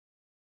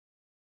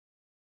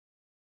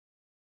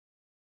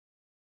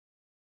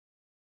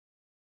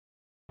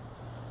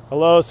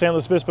Hello, San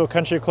Luis Obispo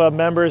Country Club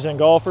members and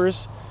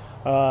golfers.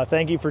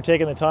 Thank you for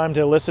taking the time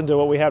to listen to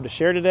what we have to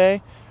share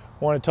today.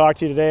 I want to talk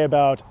to you today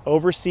about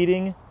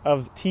overseeding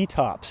of tee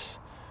tops.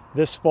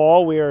 This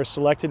fall we are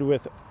selected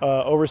with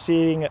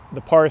overseeding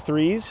the par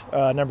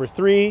 3s, number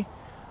 3,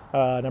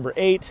 number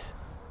 8,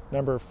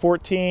 number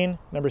 14,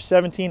 number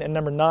 17, and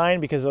number 9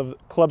 because of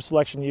club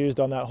selection used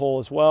on that hole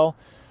as well,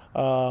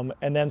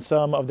 and then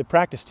some of the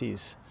practice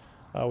tees.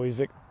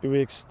 We've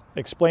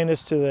explained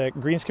this to the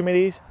Greens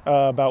Committees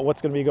about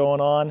what's going to be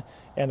going on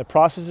and the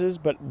processes,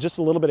 but just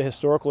a little bit of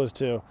historical as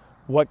to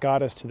what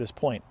got us to this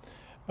point.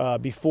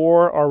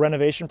 Before our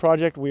renovation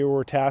project, we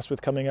were tasked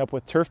with coming up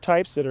with turf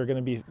types that are going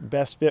to be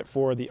best fit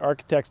for the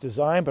architect's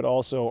design, but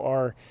also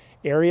our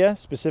area,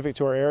 specific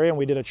to our area. And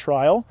we did a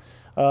trial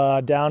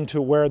down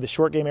to where the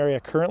short game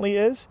area currently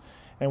is.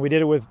 And we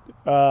did it with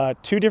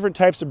 2 different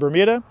types of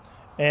Bermuda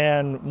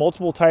and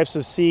multiple types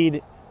of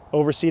seed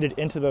overseeded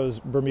into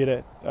those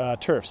Bermuda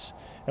turfs.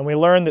 And we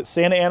learned that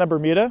Santa Ana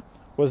Bermuda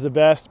was the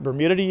best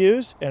Bermuda to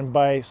use, and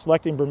by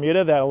selecting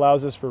Bermuda, that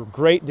allows us for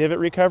great divot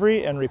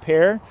recovery and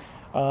repair,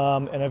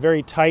 and a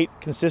very tight,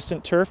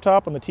 consistent turf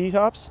top on the tee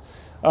tops.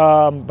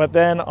 But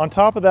then on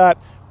top of that,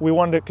 we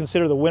wanted to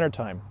consider the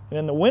wintertime. And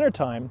in the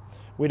wintertime,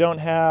 we don't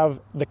have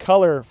the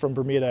color from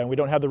Bermuda and we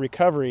don't have the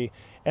recovery,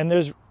 and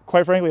there's,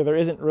 quite frankly, there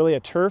isn't really a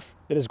turf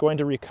that is going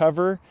to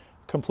recover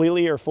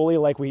completely or fully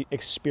like we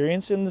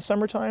experience in the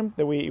summertime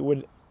that we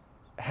would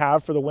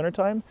have for the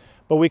wintertime,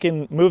 but we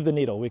can move the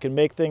needle, we can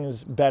make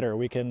things better,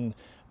 we can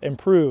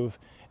improve.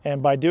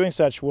 And by doing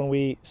such, when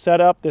we set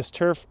up this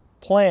turf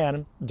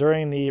plan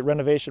during the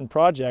renovation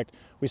project,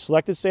 we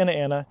selected Santa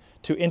Ana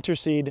to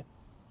interseed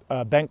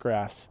bent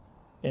grass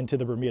into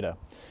the Bermuda.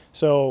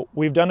 So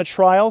we've done a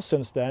trial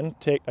since then,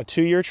 a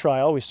 2-year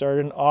trial. We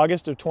started in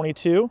August of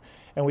 22,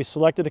 and we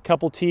selected a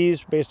couple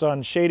tees based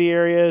on shady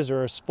areas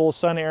or full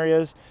sun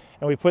areas,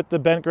 and we put the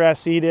bent grass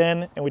seed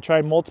in, and we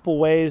tried multiple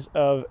ways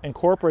of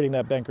incorporating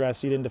that bent grass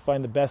seed in to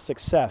find the best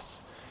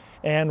success.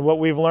 And what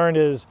we've learned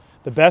is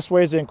the best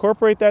ways to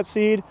incorporate that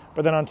seed,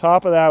 but then on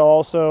top of that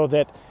also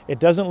that it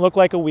doesn't look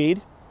like a weed.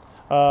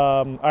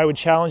 I would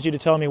challenge you to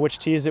tell me which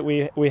tees that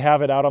we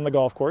have it out on the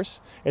golf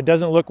course. It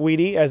doesn't look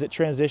weedy as it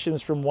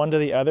transitions from one to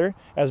the other.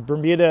 As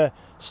Bermuda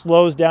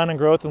slows down in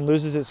growth and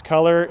loses its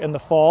color in the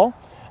fall,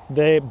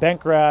 the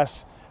bent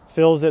grass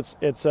fills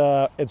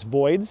its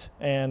voids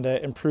and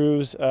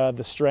improves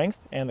the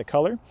strength and the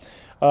color.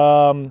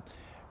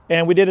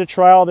 And we did a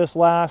trial this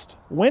last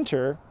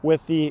winter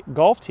with the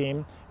golf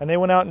team, and they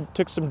went out and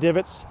took some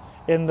divots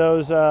in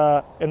those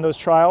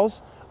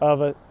trials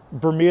of a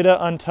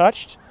Bermuda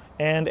untouched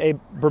and a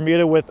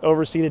Bermuda with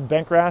overseeded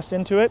bent grass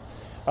into it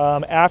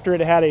after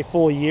it had a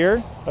full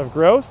year of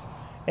growth.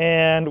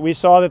 And we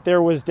saw that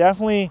there was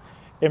definitely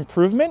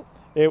improvement.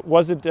 It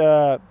wasn't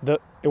that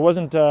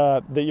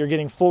you're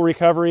getting full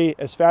recovery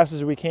as fast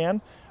as we can,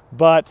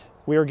 but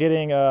we are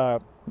getting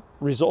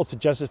results that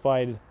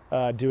justified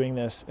doing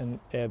this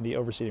and the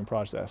overseeding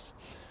process.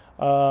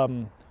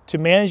 To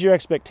manage your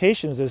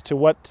expectations as to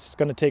what's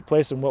going to take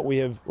place and what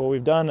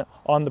we've done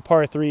on the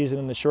par 3s and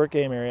in the short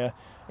game area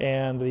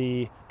and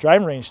the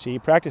driving range tee,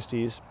 practice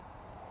tees,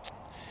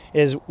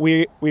 is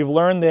we've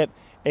learned that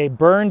a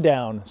burn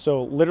down,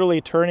 so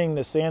literally turning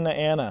the Santa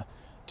Ana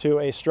to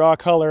a straw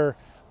color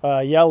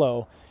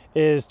yellow,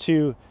 is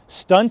to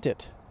stunt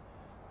it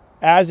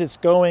as it's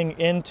going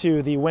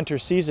into the winter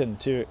season,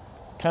 to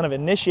kind of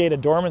initiate a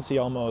dormancy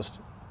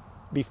almost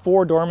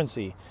before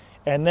dormancy,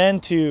 and then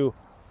to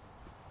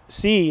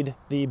seed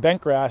the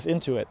bent grass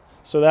into it.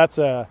 So that's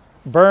a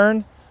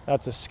burn,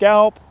 that's a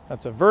scalp,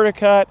 that's a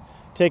verticut.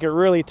 Take it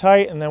really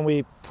tight, and then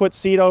we put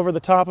seed over the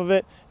top of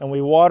it, and we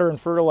water and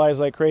fertilize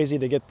like crazy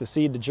to get the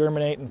seed to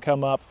germinate and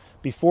come up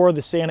before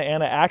the Santa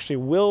Ana actually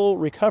will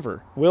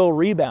recover, will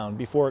rebound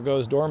before it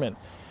goes dormant.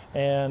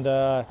 And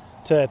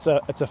it's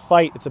a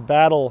fight, it's a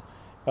battle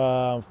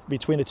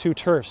between the 2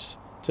 turfs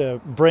to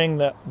bring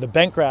the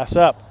bent grass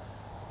up,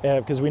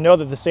 because we know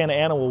that the Santa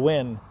Ana will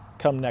win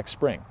come next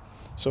spring.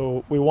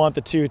 So we want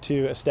the 2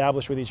 to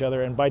establish with each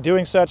other, and by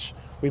doing such,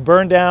 we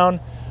burn down,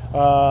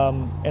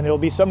 and it'll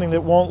be something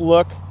that won't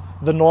look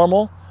the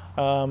normal,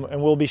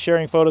 and we'll be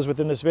sharing photos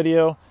within this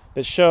video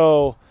that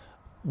show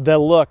the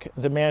look,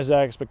 to manage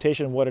that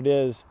expectation of what it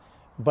is,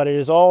 but it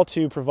is all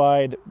to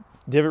provide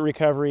divot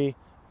recovery,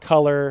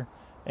 color,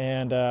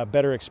 and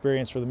better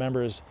experience for the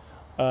members,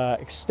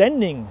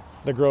 extending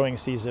the growing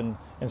season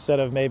instead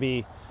of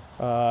maybe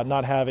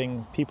not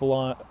having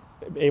people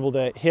able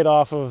to hit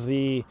off of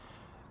the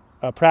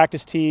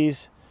practice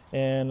tees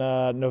in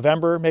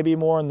November, maybe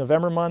more in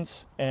November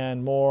months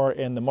and more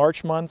in the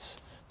March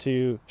months,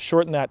 to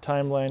shorten that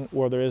timeline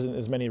where there isn't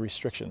as many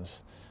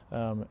restrictions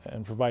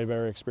and provide a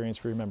better experience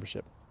for your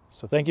membership.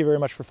 So thank you very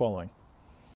much for following.